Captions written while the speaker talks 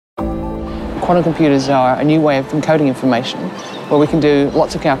Quantum computers are a new way of encoding information where we can do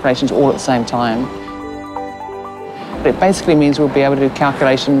lots of calculations all at the same time. It basically means we'll be able to do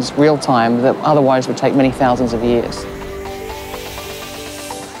calculations real time that otherwise would take many thousands of years.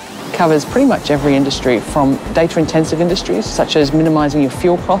 It covers pretty much every industry, from data-intensive industries, such as minimizing your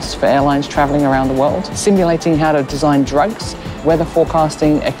fuel costs for airlines traveling around the world, simulating how to design drugs, weather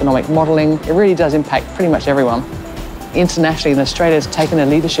forecasting, economic modeling. It really does impact pretty much everyone. Internationally, Australia has taken a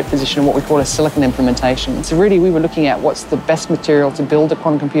leadership position in what we call a silicon implementation. So really, we were looking at what's the best material to build a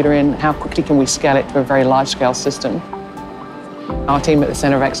quantum computer in, how quickly can we scale it to a very large-scale system. Our team at the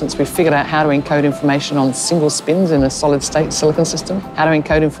Centre of Excellence, we figured out how to encode information on single spins in a solid-state silicon system, how to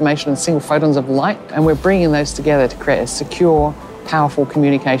encode information on single photons of light, and we're bringing those together to create a secure, powerful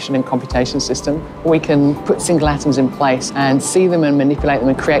communication and computation system. We can put single atoms in place and see them and manipulate them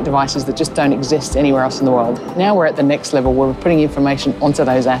and create devices that just don't exist anywhere else in the world. Now we're at the next level where we're putting information onto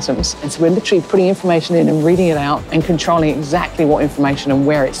those atoms. And so we're literally putting information in and reading it out and controlling exactly what information and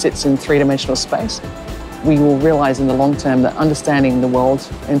where it sits in three-dimensional space. We will realise in the long term that understanding the world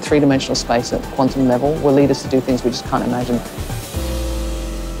in three-dimensional space at quantum level will lead us to do things we just can't imagine.